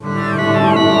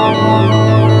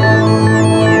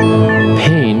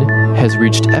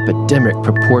reached epidemic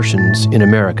proportions in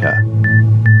America.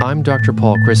 I'm Dr.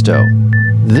 Paul Christo.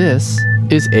 This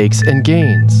is Aches and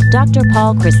Gains. Dr.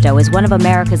 Paul Christo is one of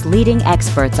America's leading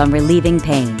experts on relieving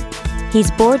pain. He's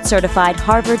board-certified,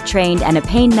 Harvard-trained, and a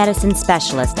pain medicine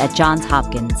specialist at Johns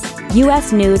Hopkins.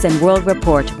 U.S. News & World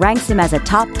Report ranks him as a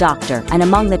top doctor and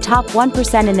among the top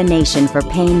 1% in the nation for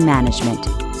pain management.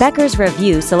 Becker's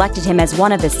Review selected him as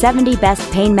one of the 70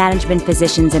 best pain management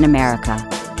physicians in America.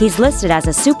 He's listed as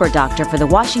a super doctor for the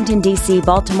Washington, D.C.,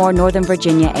 Baltimore, Northern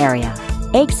Virginia area.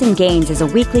 Aches and Gains is a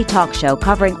weekly talk show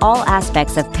covering all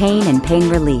aspects of pain and pain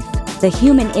relief. The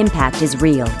human impact is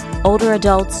real. Older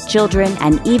adults, children,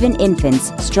 and even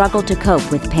infants struggle to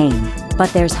cope with pain.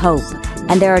 But there's hope,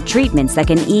 and there are treatments that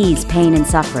can ease pain and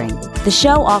suffering. The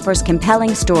show offers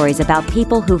compelling stories about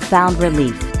people who've found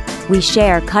relief. We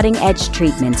share cutting-edge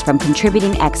treatments from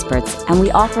contributing experts, and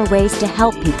we offer ways to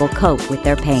help people cope with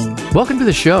their pain. Welcome to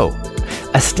the show.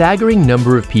 A staggering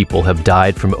number of people have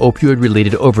died from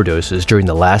opioid-related overdoses during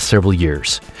the last several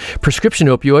years. Prescription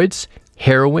opioids,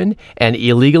 heroin, and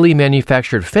illegally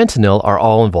manufactured fentanyl are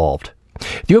all involved.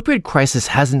 The opioid crisis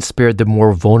hasn't spared the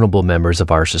more vulnerable members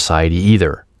of our society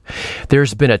either.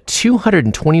 There's been a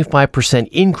 225%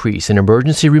 increase in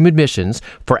emergency room admissions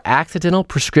for accidental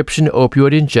prescription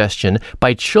opioid ingestion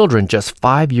by children just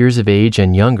 5 years of age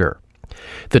and younger.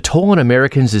 The toll on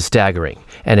Americans is staggering,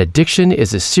 and addiction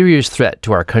is a serious threat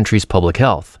to our country's public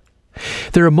health.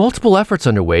 There are multiple efforts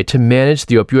underway to manage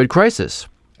the opioid crisis.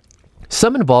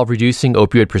 Some involve reducing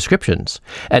opioid prescriptions,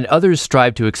 and others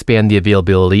strive to expand the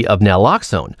availability of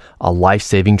naloxone, a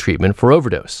life-saving treatment for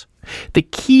overdose. The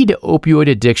key to opioid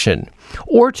addiction,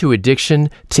 or to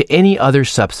addiction to any other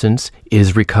substance,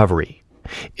 is recovery.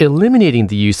 Eliminating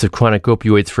the use of chronic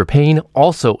opioids for pain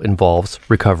also involves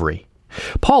recovery.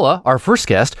 Paula, our first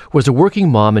guest, was a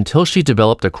working mom until she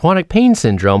developed a chronic pain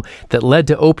syndrome that led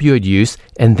to opioid use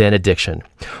and then addiction.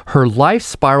 Her life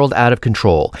spiraled out of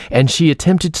control, and she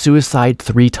attempted suicide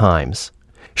 3 times.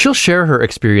 She'll share her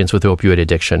experience with opioid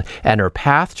addiction and her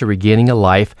path to regaining a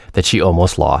life that she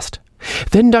almost lost.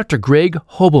 Then Dr. Greg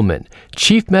Hobelmann,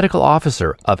 Chief Medical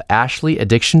Officer of Ashley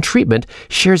Addiction Treatment,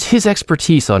 shares his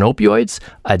expertise on opioids,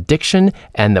 addiction,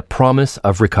 and the promise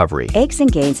of recovery. Aches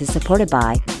and Gains is supported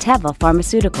by Teva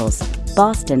Pharmaceuticals,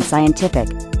 Boston Scientific,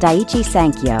 Daiichi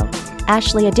Sankyo,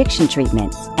 Ashley Addiction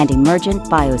Treatment, and Emergent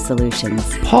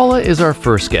Biosolutions. Paula is our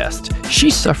first guest. She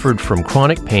suffered from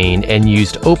chronic pain and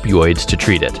used opioids to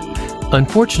treat it.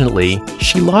 Unfortunately,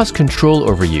 she lost control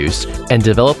over use and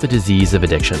developed the disease of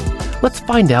addiction. Let's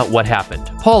find out what happened.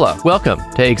 Paula, welcome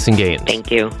to Aches and Gains. Thank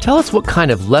you. Tell us what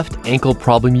kind of left ankle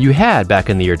problem you had back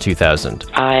in the year 2000.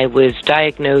 I was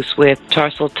diagnosed with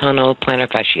tarsal tunnel plantar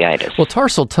fasciitis. Well,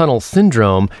 tarsal tunnel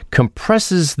syndrome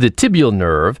compresses the tibial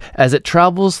nerve as it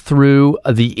travels through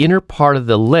the inner part of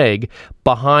the leg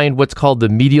behind what's called the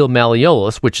medial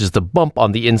malleolus, which is the bump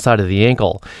on the inside of the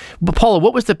ankle. But Paula,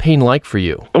 what was the pain like for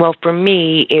you? Well, for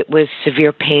me, it was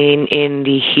severe pain in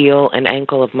the heel and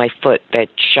ankle of my foot that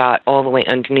shot all the way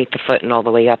underneath the foot and all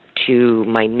the way up to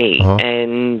my knee.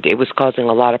 And it was causing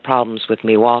a lot of problems with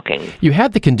me walking. You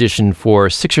had the condition for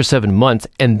 6 or 7 months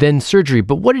and then surgery,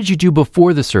 but what did you do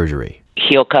before the surgery?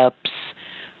 Heel cups,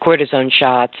 cortisone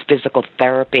shots, physical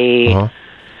therapy.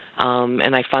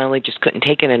 And I finally just couldn't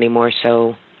take it anymore,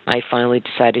 so I finally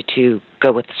decided to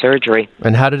go with the surgery.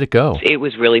 And how did it go? It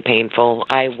was really painful.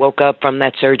 I woke up from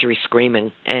that surgery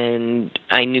screaming, and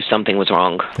I knew something was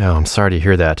wrong. Oh, I'm sorry to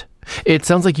hear that. It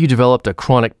sounds like you developed a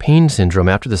chronic pain syndrome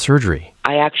after the surgery.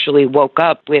 I actually woke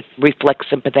up with reflex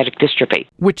sympathetic dystrophy,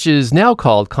 which is now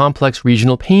called complex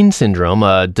regional pain syndrome,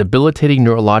 a debilitating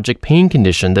neurologic pain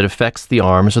condition that affects the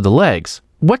arms or the legs.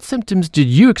 What symptoms did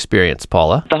you experience,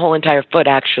 Paula? The whole entire foot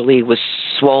actually was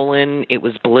swollen. It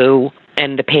was blue.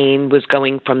 And the pain was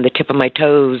going from the tip of my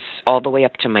toes all the way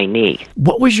up to my knee.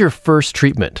 What was your first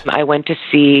treatment? I went to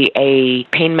see a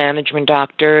pain management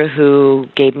doctor who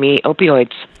gave me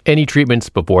opioids. Any treatments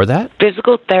before that?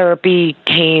 Physical therapy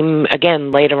came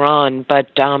again later on, but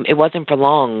it wasn't for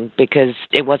long because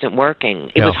it wasn't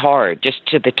working. It was hard, just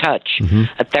to the touch.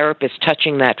 A therapist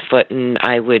touching that foot and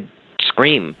I would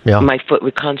scream. My foot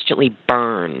would constantly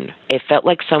burn. It felt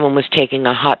like someone was taking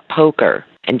a hot poker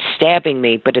and stabbing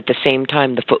me, but at the same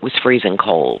time, the foot was freezing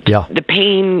cold. The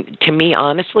pain, to me,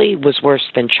 honestly, was worse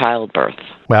than childbirth.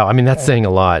 Wow, I mean, that's saying a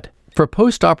lot. For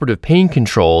post-operative pain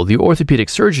control, the orthopedic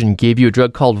surgeon gave you a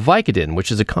drug called Vicodin,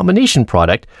 which is a combination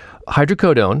product,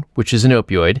 hydrocodone, which is an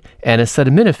opioid, and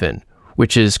acetaminophen,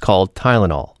 which is called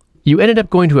Tylenol. You ended up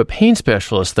going to a pain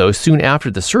specialist, though, soon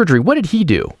after the surgery. What did he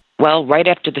do? Well, right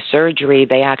after the surgery,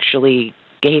 they actually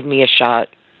gave me a shot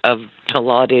of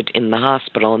Dilaudid in the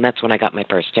hospital, and that's when I got my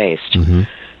first taste.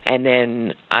 And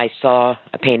then I saw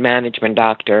a pain management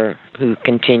doctor who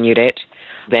continued it.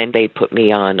 Then they put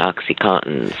me on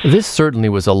OxyContin. This certainly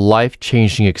was a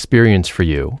life-changing experience for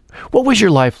you. What was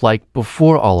your life like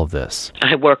before all of this?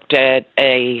 I worked at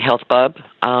a health club.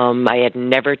 I had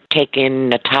never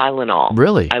taken a Tylenol.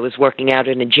 Really? I was working out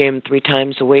in a gym 3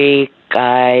 times a week.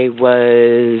 I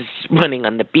was running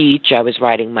on the beach. I was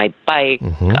riding my bike.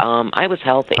 I was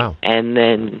healthy. Wow. And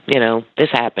then, this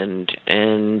happened.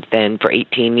 And then for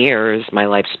 18 years, my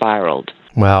life spiraled.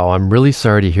 Wow, I'm really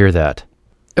sorry to hear that.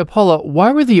 Paula,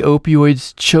 why were the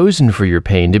opioids chosen for your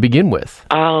pain to begin with?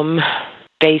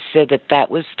 They said that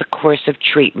was the course of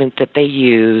treatment that they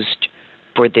used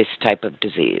for this type of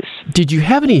disease. Did you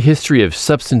have any history of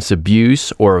substance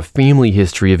abuse or a family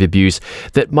history of abuse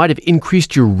that might have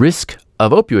increased your risk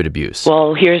of opioid abuse?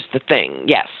 Well, here's the thing.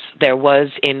 Yes, there was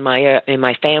in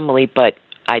my family, but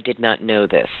I did not know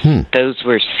this. Those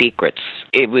were secrets.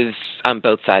 It was on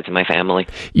both sides of my family.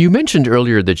 You mentioned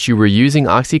earlier that you were using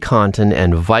OxyContin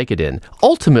and Vicodin.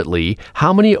 Ultimately,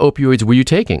 how many opioids were you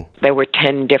taking? There were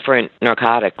 10 different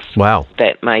narcotics. Wow.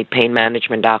 That my pain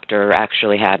management doctor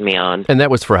actually had me on. And that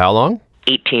was for how long?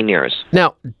 18 years.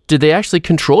 Now, did they actually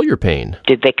control your pain?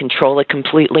 Did they control it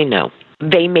completely? No.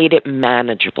 They made it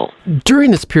manageable. During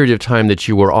this period of time that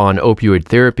you were on opioid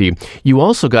therapy, you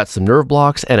also got some nerve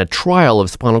blocks and a trial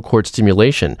of spinal cord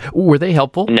stimulation. Were they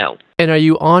helpful? No. And are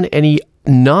you on any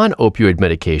non-opioid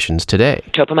medications today?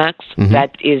 Topamax,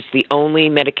 that is the only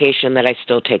medication that I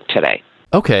still take today.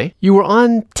 Okay. You were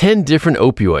on 10 different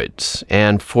opioids,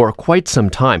 and for quite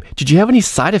some time. Did you have any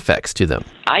side effects to them?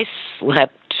 I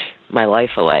slept my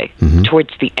life away.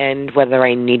 Towards the end, whether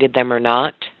I needed them or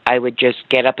not, I would just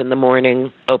get up in the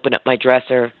morning, open up my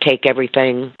dresser, take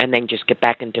everything, and then just get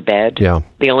back into bed. Yeah.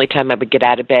 The only time I would get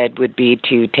out of bed would be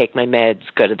to take my meds,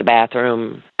 go to the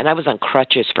bathroom, and I was on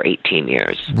crutches for 18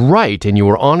 years. Right, and you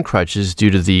were on crutches due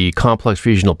to the complex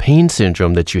regional pain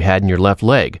syndrome that you had in your left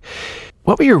leg.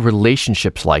 What were your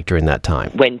relationships like during that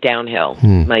time? Went downhill.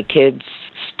 My kids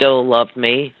still loved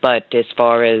me, but as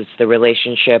far as the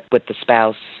relationship with the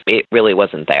spouse, it really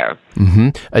wasn't there.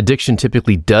 Addiction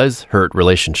typically does hurt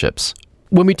relationships.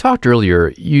 When we talked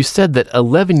earlier, you said that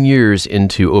 11 years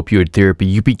into opioid therapy,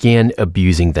 you began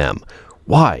abusing them.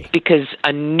 Why? Because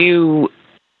a new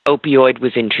opioid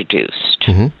was introduced.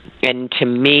 And to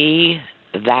me,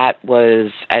 that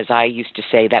was, as I used to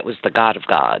say, that was the god of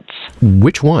gods.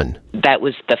 Which one? That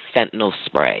was the fentanyl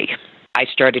spray. I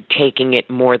started taking it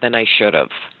more than I should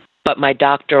have. But my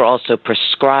doctor also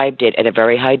prescribed it at a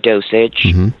very high dosage.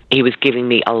 He was giving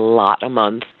me a lot a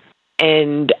month.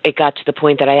 And it got to the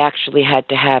point that I actually had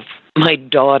to have my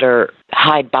daughter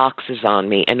hide boxes on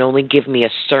me and only give me a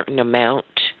certain amount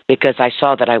because I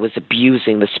saw that I was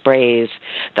abusing the sprays,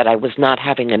 that I was not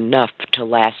having enough to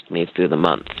last me through the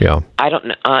month. Yeah. I don't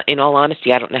know. In all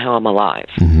honesty, I don't know how I'm alive.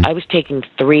 I was taking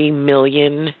 3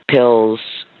 million pills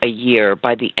a year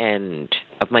by the end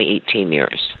of my 18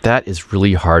 years. That is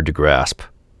really hard to grasp.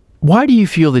 Why do you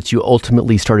feel that you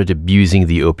ultimately started abusing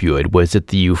the opioid? Was it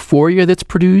the euphoria that's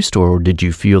produced, or did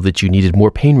you feel that you needed more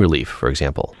pain relief, for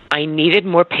example? I needed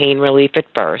more pain relief at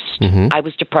first. I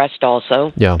was depressed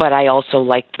also, but I also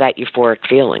liked that euphoric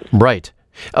feeling. Right.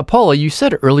 Paula, you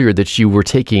said earlier that you were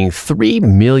taking 3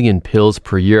 million pills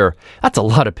per year. That's a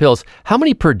lot of pills. How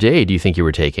many per day do you think you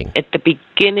were taking? At the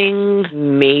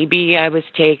beginning, maybe I was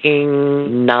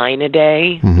taking 9 a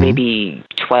day, maybe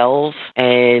 12.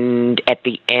 And at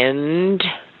the end,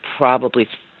 probably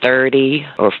 30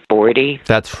 or 40.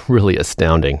 That's really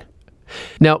astounding.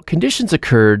 Now, conditions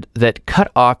occurred that cut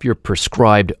off your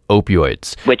prescribed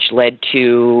opioids, which led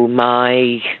to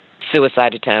my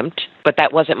suicide attempt. But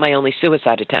that wasn't my only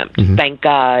suicide attempt. Thank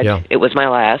God it was my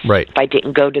last. Right. If I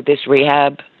didn't go to this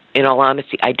rehab, in all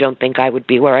honesty, I don't think I would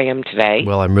be where I am today.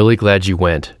 Well, I'm really glad you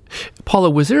went.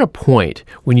 Paula, was there a point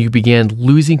when you began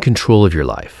losing control of your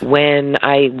life? When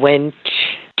I went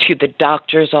to the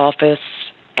doctor's office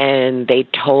and they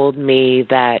told me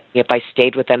that if I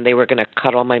stayed with them, they were going to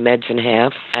cut all my meds in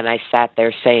half. And I sat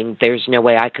there saying, there's no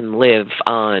way I can live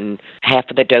on half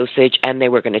of the dosage, and they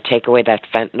were going to take away that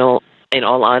fentanyl. In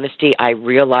all honesty, I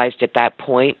realized at that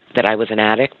point that I was an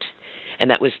addict, and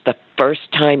that was the first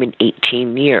time in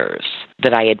 18 years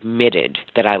that I admitted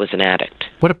that I was an addict.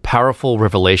 What a powerful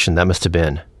revelation that must have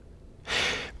been.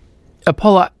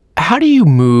 Paula, how do you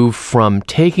move from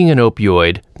taking an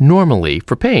opioid normally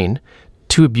for pain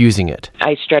to abusing it?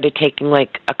 I started taking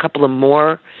like a couple of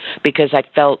more because I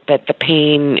felt that the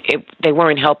pain, they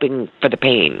weren't helping for the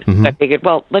pain. So I figured,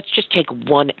 well, let's just take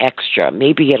one extra.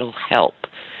 Maybe it'll help.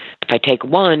 If I take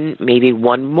one, maybe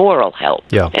one more will help.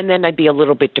 Yeah. And then I'd be a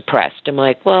little bit depressed. I'm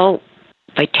like, well,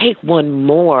 if I take one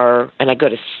more and I go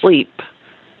to sleep,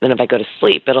 then if I go to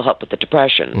sleep, it'll help with the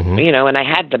depression. And I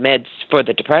had the meds for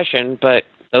the depression, but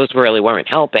those really weren't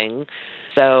helping.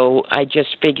 So I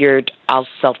just figured I'll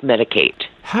self-medicate.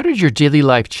 How did your daily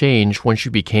life change once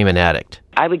you became an addict?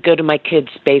 I would go to my kids'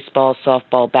 baseball,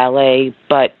 softball, ballet,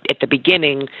 but at the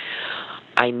beginning,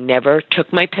 I never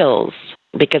took my pills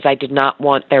because I did not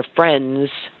want their friends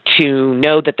to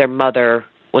know that their mother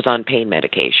was on pain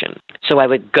medication. So I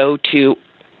would go to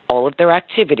all of their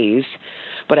activities,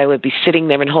 but I would be sitting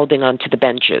there and holding on to the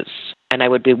benches, and I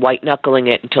would be white-knuckling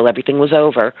it until everything was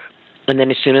over. And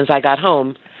then as soon as I got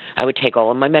home, I would take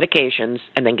all of my medications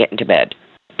and then get into bed.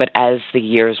 But as the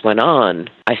years went on,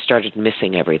 I started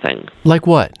missing everything. Like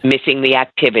what? Missing the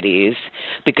activities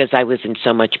because I was in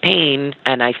so much pain,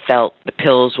 and I felt the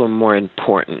pills were more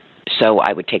important. So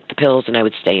I would take the pills and I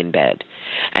would stay in bed.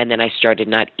 And then I started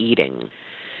not eating.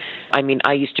 I mean,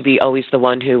 I used to be always the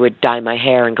one who would dye my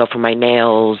hair and go for my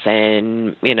nails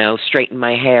and, straighten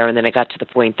my hair. And then I got to the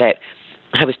point that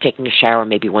I was taking a shower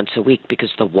maybe once a week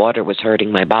because the water was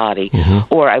hurting my body.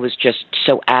 Or I was just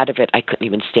so out of it, I couldn't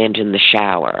even stand in the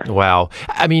shower. Wow.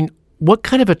 I mean, what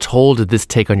kind of a toll did this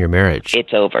take on your marriage?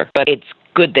 It's over, but it's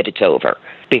good that it's over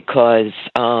because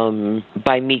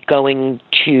by me going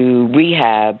to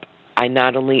rehab, I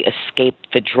not only escaped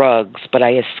the drugs, but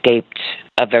I escaped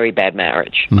a very bad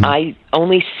marriage. I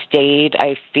only stayed,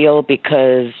 I feel,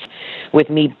 because with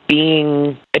me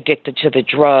being addicted to the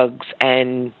drugs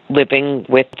and living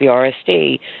with the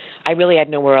RSD, I really had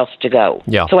nowhere else to go.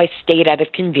 Yeah. So I stayed out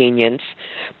of convenience.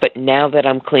 But now that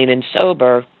I'm clean and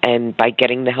sober, and by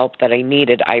getting the help that I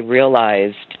needed, I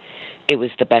realized it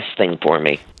was the best thing for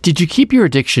me. Did you keep your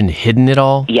addiction hidden at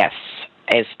all? Yes.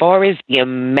 As far as the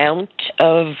amount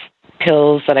of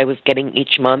pills that I was getting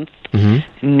each month,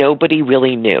 nobody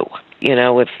really knew.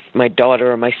 If my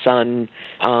daughter or my son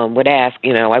would ask,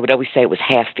 I would always say it was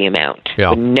half the amount. Yeah. I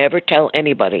would never tell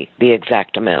anybody the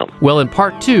exact amount. Well, in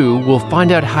part 2, we'll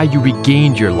find out how you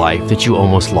regained your life that you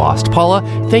almost lost. Paula,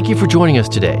 thank you for joining us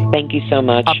today. Thank you so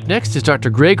much. Up next is Dr.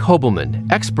 Greg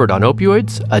Hobelmann, expert on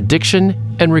opioids,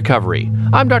 addiction, and recovery.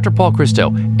 I'm Dr. Paul Christo,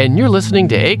 and you're listening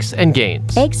to Aches and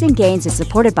Gains. Aches and Gains is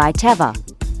supported by Teva.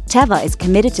 Teva is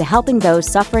committed to helping those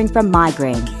suffering from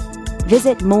migraine.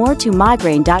 Visit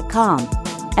moretomigraine.com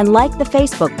and like the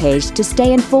Facebook page to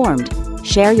stay informed,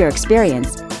 share your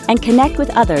experience, and connect with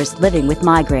others living with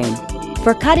migraine.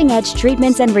 For cutting-edge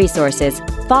treatments and resources,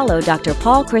 follow Dr.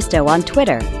 Paul Christo on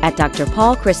Twitter at Dr.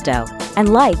 Paul Christo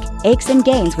and like Aches and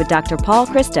Gains with Dr. Paul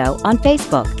Christo on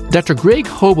Facebook. Dr. Greg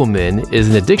Hobelmann is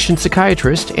an addiction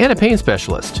psychiatrist and a pain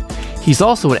specialist. He's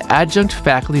also an adjunct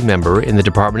faculty member in the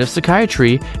Department of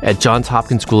Psychiatry at Johns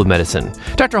Hopkins School of Medicine.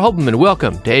 Dr. Hobelmann,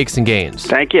 welcome to Aches and Gains.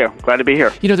 Thank you. Glad to be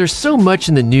here. There's so much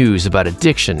in the news about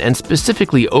addiction, and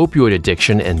specifically opioid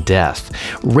addiction and death.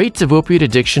 Rates of opioid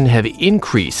addiction have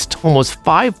increased almost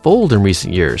 5-fold in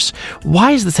recent years.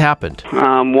 Why has this happened?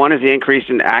 One is the increase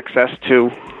in access to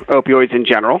opioids in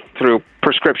general through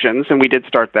prescriptions, and we did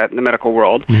start that in the medical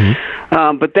world.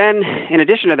 But then, in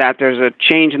addition to that, there's a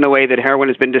change in the way that heroin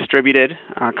has been distributed,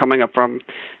 coming up from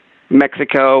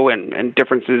Mexico, and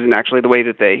differences in actually the way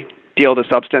that they deal the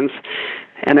substance.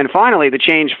 And then finally, the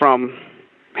change from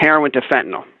heroin to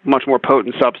fentanyl, much more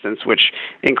potent substance, which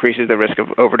increases the risk of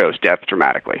overdose death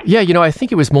dramatically. Yeah, I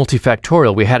think it was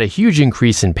multifactorial. We had a huge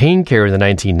increase in pain care in the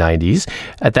 1990s.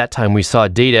 At that time, we saw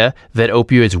data that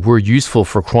opioids were useful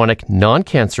for chronic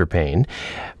non-cancer pain.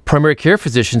 Primary care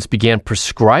physicians began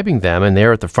prescribing them, and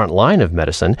they're at the front line of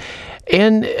medicine.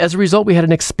 And as a result, we had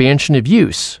an expansion of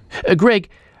use. Greg,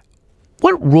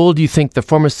 what role do you think the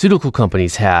pharmaceutical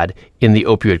companies had in the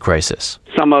opioid crisis?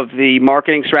 Some of the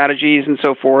marketing strategies and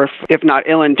so forth, if not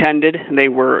ill-intended, they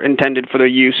were intended for the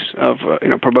use of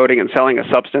promoting and selling a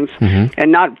substance,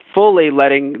 and not fully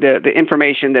letting the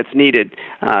information that's needed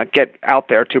get out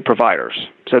there to providers.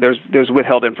 So there's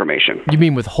withheld information. You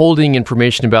mean withholding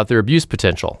information about their abuse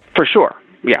potential? For sure.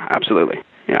 Yeah, absolutely.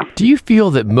 Yeah. Do you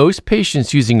feel that most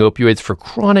patients using opioids for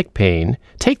chronic pain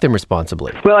take them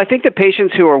responsibly? Well, I think that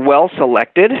patients who are well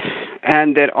selected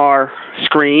and that are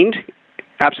screened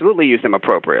absolutely use them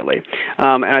appropriately.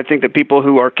 And I think that people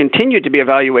who are continued to be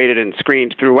evaluated and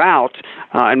screened throughout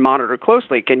and monitored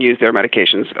closely can use their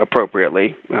medications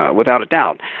appropriately, without a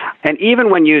doubt. And even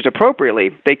when used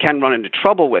appropriately, they can run into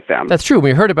trouble with them. That's true.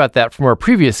 We heard about that from our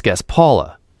previous guest,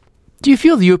 Paula. Do you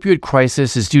feel the opioid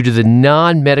crisis is due to the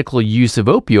non-medical use of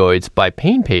opioids by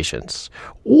pain patients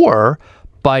or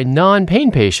by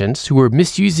non-pain patients who are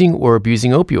misusing or abusing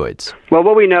opioids? Well,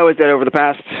 what we know is that over the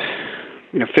past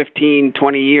 15,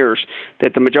 20 years,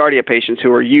 that the majority of patients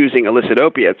who are using illicit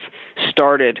opiates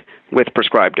started with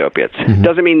prescribed opiates.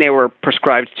 Doesn't mean they were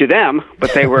prescribed to them,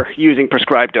 but they were using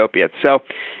prescribed opiates. So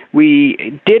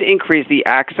we did increase the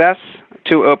access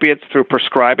to opiates through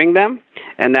prescribing them,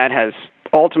 and that has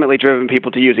ultimately driven people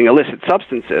to using illicit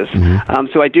substances.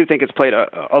 So I do think it's played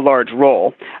a large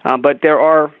role. But there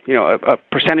are, a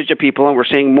percentage of people, and we're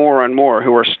seeing more and more,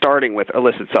 who are starting with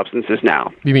illicit substances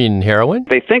now. You mean heroin?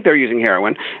 They think they're using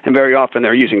heroin, and very often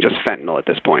they're using just fentanyl at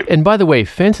this point. And by the way,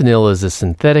 fentanyl is a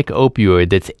synthetic opioid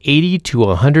that's 80 to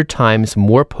 100 times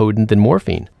more potent than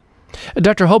morphine.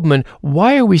 Dr. Hobelmann,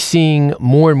 why are we seeing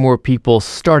more and more people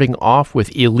starting off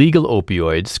with illegal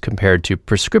opioids compared to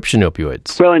prescription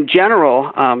opioids? Well, in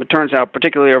general, it turns out,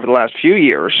 particularly over the last few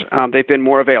years, they've been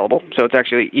more available, so it's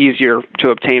actually easier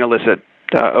to obtain illicit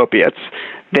opiates.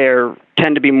 They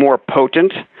tend to be more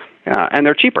potent, and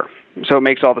they're cheaper. So it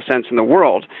makes all the sense in the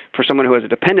world for someone who has a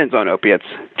dependence on opiates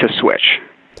to switch.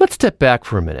 Let's step back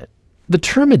for a minute. The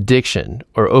term addiction,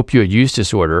 or opioid use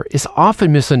disorder, is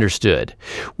often misunderstood.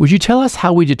 Would you tell us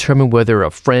how we determine whether a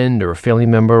friend or a family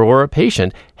member or a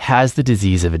patient has the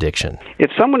disease of addiction? If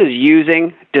someone is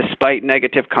using despite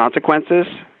negative consequences,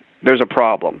 there's a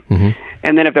problem.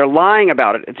 And then if they're lying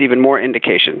about it, it's even more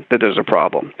indication that there's a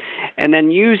problem. And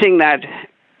then using that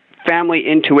family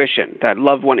intuition, that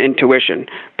loved one intuition,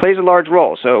 plays a large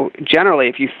role. So generally,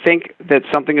 if you think that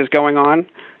something is going on,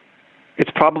 it's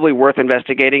probably worth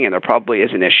investigating, and there probably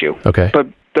is an issue. Okay. But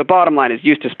the bottom line is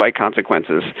use despite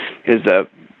consequences is the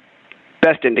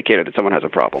best indicator that someone has a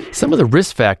problem. Some of the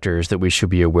risk factors that we should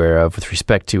be aware of with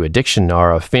respect to addiction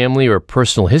are a family or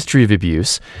personal history of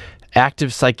abuse,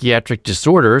 active psychiatric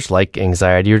disorders like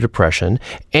anxiety or depression,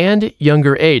 and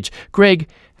younger age. Greg,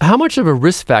 how much of a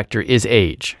risk factor is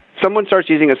age? Someone starts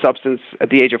using a substance at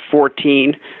the age of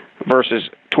 14 versus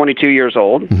 22 years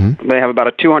old. They have about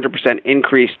a 200%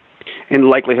 increase in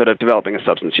likelihood of developing a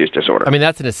substance use disorder. I mean,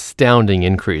 that's an astounding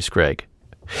increase, Greg.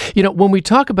 When we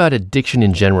talk about addiction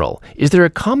in general, is there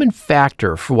a common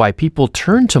factor for why people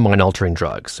turn to mind-altering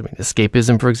drugs? I mean,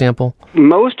 escapism, for example?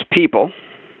 Most people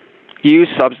use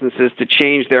substances to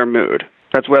change their mood.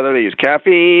 That's whether they use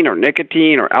caffeine or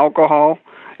nicotine or alcohol.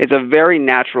 It's a very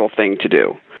natural thing to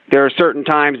do. There are certain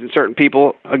times and certain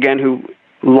people, again, who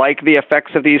like the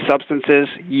effects of these substances,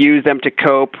 use them to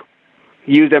cope,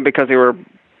 use them because they were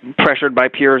pressured by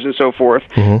peers and so forth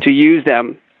to use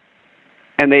them,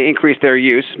 and they increase their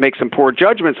use, make some poor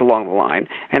judgments along the line,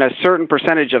 and a certain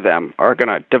percentage of them are going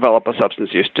to develop a substance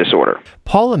use disorder.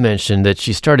 Paula mentioned that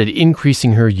she started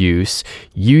increasing her use,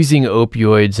 using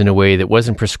opioids in a way that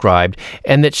wasn't prescribed,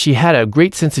 and that she had a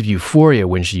great sense of euphoria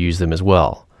when she used them as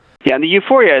well. Yeah, and the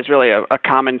euphoria is really a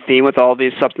common theme with all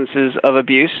these substances of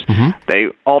abuse. They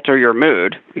alter your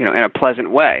mood, in a pleasant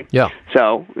way. Yeah.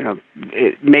 So,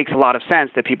 it makes a lot of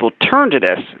sense that people turn to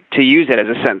this to use it as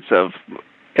a sense of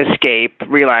escape,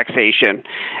 relaxation,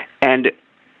 and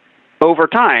over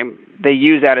time, they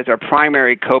use that as their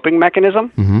primary coping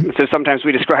mechanism. So sometimes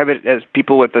we describe it as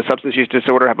people with a substance use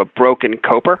disorder have a broken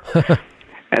coper.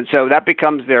 And so that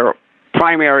becomes their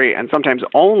primary and sometimes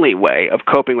only way of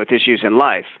coping with issues in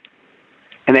life.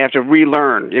 And they have to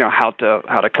relearn, how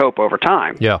to cope over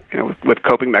time, with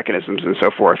coping mechanisms and so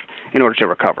forth in order to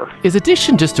recover. Is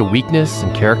addiction just a weakness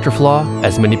and character flaw,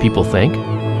 as many people think?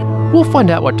 We'll find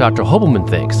out what Dr. Hobelmann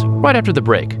thinks right after the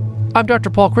break. I'm Dr.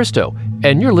 Paul Christo,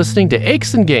 and you're listening to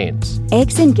Aches and Gains.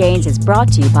 Aches and Gains is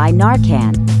brought to you by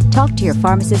Narcan. Talk to your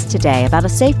pharmacist today about a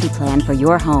safety plan for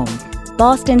your home.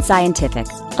 Boston Scientific,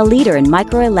 a leader in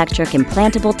microelectric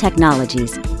implantable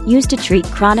technologies used to treat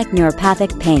chronic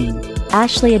neuropathic pain.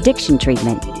 Ashley Addiction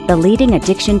Treatment, the leading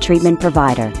addiction treatment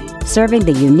provider, serving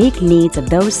the unique needs of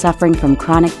those suffering from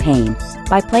chronic pain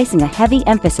by placing a heavy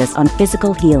emphasis on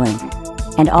physical healing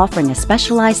and offering a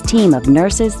specialized team of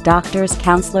nurses, doctors,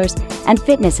 counselors, and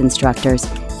fitness instructors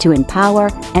to empower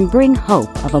and bring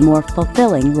hope of a more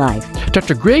fulfilling life.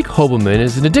 Dr. Greg Hobelmann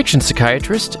is an addiction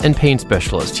psychiatrist and pain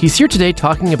specialist. He's here today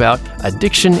talking about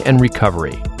addiction and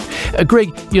recovery.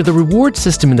 Greg, the reward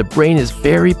system in the brain is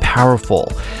very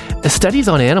powerful. Studies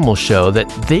on animals show that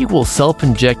they will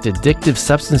self-inject addictive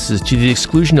substances to the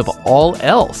exclusion of all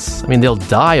else. I mean, they'll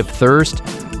die of thirst,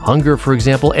 hunger, for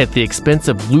example, at the expense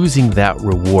of losing that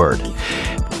reward.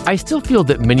 I still feel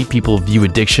that many people view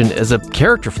addiction as a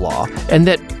character flaw and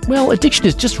that, addiction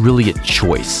is just really a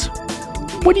choice.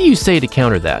 What do you say to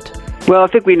counter that? Well, I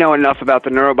think we know enough about the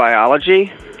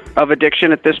neurobiology of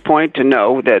addiction at this point to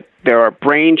know that there are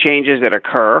brain changes that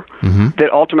occur that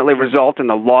ultimately result in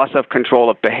the loss of control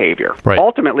of behavior. Right.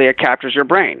 Ultimately, it captures your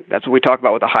brain. That's what we talk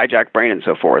about with the hijacked brain and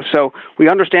so forth. So we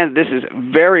understand that this is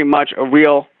very much a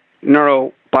real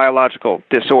neurobiological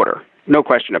disorder. No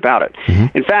question about it.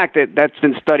 In fact, that's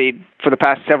been studied for the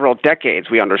past several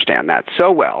decades. We understand that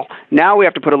so well. Now we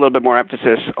have to put a little bit more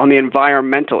emphasis on the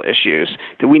environmental issues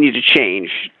that we need to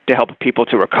change to help people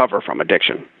to recover from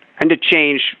addiction and to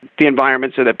change the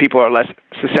environment so that people are less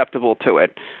susceptible to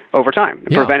it over time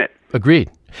and prevent it.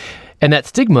 Agreed. And that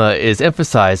stigma is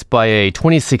emphasized by a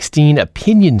 2016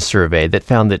 opinion survey that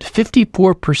found that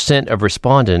 54% of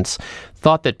respondents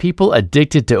thought that people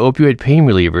addicted to opioid pain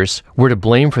relievers were to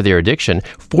blame for their addiction.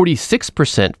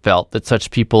 46% felt that such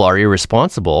people are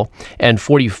irresponsible, and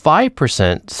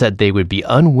 45% said they would be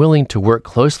unwilling to work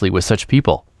closely with such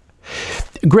people.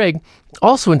 Greg,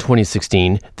 also in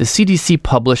 2016, the CDC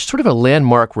published sort of a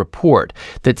landmark report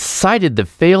that cited the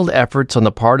failed efforts on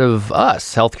the part of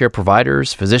us, healthcare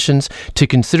providers, physicians, to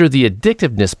consider the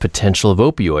addictiveness potential of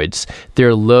opioids,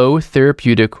 their low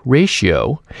therapeutic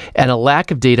ratio, and a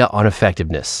lack of data on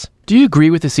effectiveness. Do you agree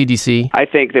with the CDC? I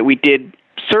think that we did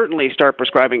certainly start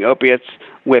prescribing opiates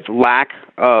with lack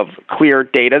of clear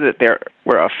data that they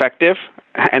were effective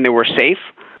and they were safe.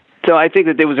 So I think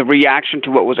that there was a reaction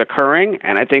to what was occurring,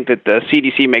 and I think that the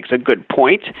CDC makes a good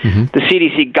point. The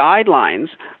CDC guidelines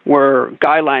were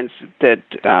guidelines that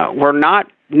were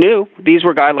not new. These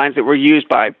were guidelines that were used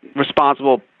by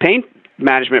responsible pain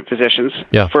management physicians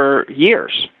for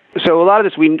years. So a lot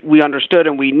of this we understood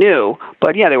and we knew,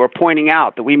 but they were pointing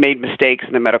out that we made mistakes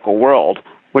in the medical world,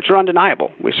 which are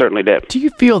undeniable. We certainly did. Do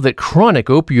you feel that chronic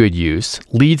opioid use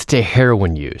leads to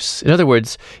heroin use? In other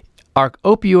words, are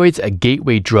opioids a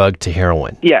gateway drug to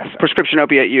heroin? Yes. Prescription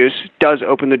opiate use does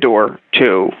open the door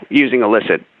to using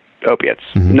illicit opiates.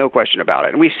 No question about it.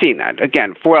 And we've seen that.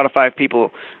 Again, 4 out of 5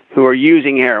 people who are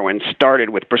using heroin started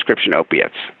with prescription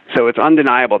opiates. So it's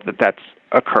undeniable that that's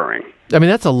occurring. I mean,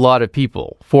 that's a lot of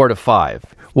people, 4 to 5.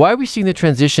 Why are we seeing the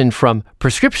transition from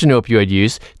prescription opioid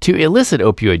use to illicit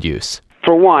opioid use?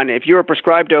 For one, if you are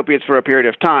prescribed opiates for a period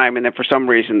of time and then for some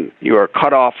reason you are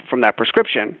cut off from that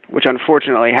prescription, which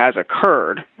unfortunately has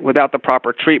occurred without the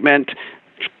proper treatment,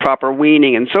 proper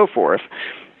weaning, and so forth,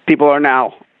 people are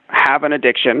now have an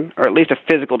addiction, or at least a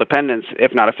physical dependence,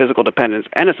 if not a physical dependence,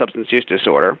 and a substance use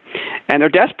disorder, and they're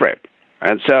desperate.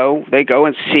 And so they go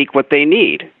and seek what they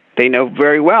need. They know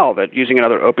very well that using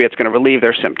another opiate is going to relieve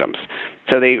their symptoms.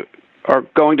 So they are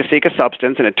going to seek a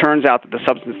substance, and it turns out that the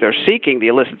substance they're seeking, the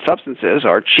illicit substances,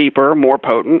 are cheaper, more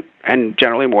potent, and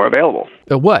generally more available.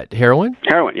 What? Heroin?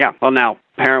 Heroin, yeah. Well, now,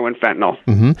 heroin, fentanyl.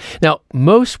 Now,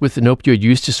 most with an opioid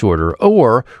use disorder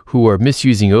or who are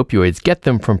misusing opioids get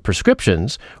them from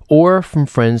prescriptions or from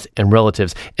friends and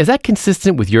relatives. Is that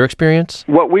consistent with your experience?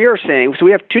 What we are saying, so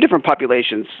we have 2 different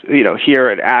populations, here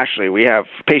at Ashley. We have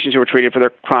patients who are treated for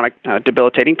their chronic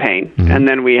debilitating pain, and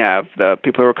then we have the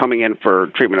people who are coming in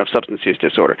for treatment of substance use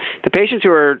disorder. The patients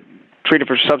who are treated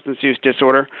for substance use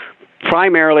disorder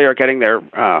primarily are getting their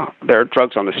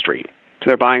drugs on the street. So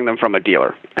they're buying them from a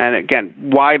dealer. And again,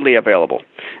 widely available.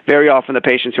 Very often the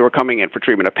patients who are coming in for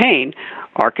treatment of pain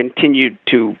are continued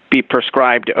to be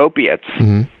prescribed opiates.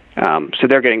 So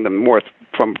they're getting them more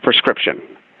from prescription.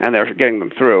 And they're getting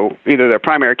them through either their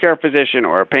primary care physician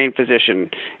or a pain physician,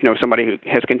 somebody who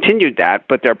has continued that,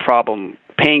 but their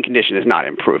pain condition is not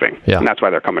improving. And that's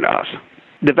why they're coming to us.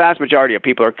 The vast majority of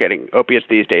people are getting opiates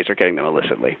these days are getting them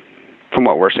illicitly, from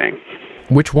what we're seeing.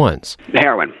 Which ones?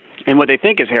 Heroin. And what they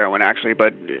think is heroin, actually,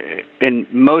 but in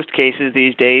most cases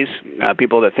these days,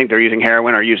 people that think they're using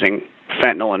heroin are using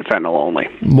fentanyl and fentanyl only.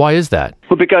 Why is that?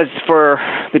 Well, because for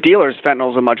the dealers, fentanyl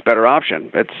is a much better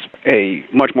option. It's a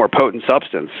much more potent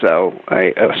substance, so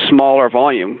a smaller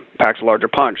volume packs a larger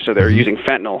punch, so they're using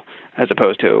fentanyl as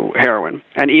opposed to heroin.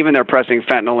 And even they're pressing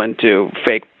fentanyl into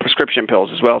fake prescription pills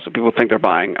as well, so people think they're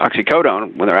buying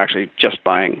oxycodone when they're actually just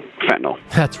buying fentanyl.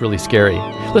 That's really scary.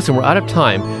 Listen, we're out of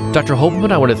time. Dr.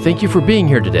 Hobelmann, I want to thank you for being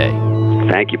here today.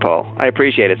 Thank you, Paul. I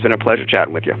appreciate it. It's been a pleasure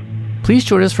chatting with you. Please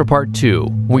join us for part 2,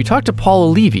 when we talk to Paula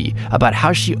Levy about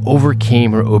how she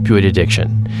overcame her opioid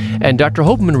addiction. And Dr.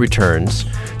 Hobelmann returns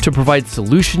to provide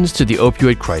solutions to the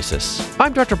opioid crisis.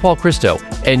 I'm Dr. Paul Christo,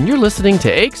 and you're listening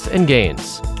to Aches and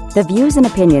Gains. The views and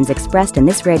opinions expressed in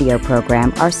this radio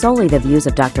program are solely the views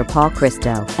of Dr. Paul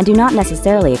Christo and do not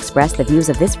necessarily express the views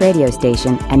of this radio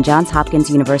station and Johns Hopkins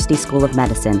University School of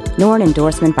Medicine, nor an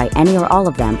endorsement by any or all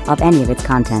of them of any of its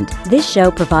content. This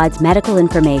show provides medical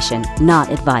information,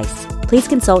 not advice. Please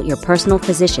consult your personal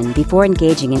physician before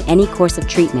engaging in any course of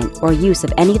treatment or use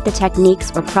of any of the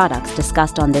techniques or products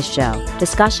discussed on this show.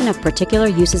 Discussion of particular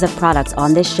uses of products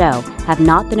on this show have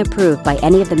not been approved by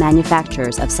any of the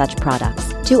manufacturers of such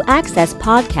products. To access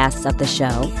podcasts of the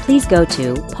show, please go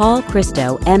to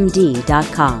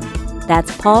paulchristomd.com.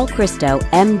 That's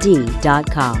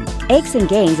paulchristomd.com. Aches and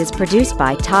Gains is produced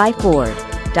by Ty Ford.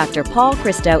 Dr. Paul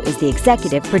Christo is the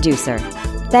executive producer.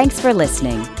 Thanks for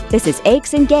listening. This is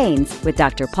Aches and Gains with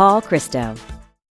Dr. Paul Christo.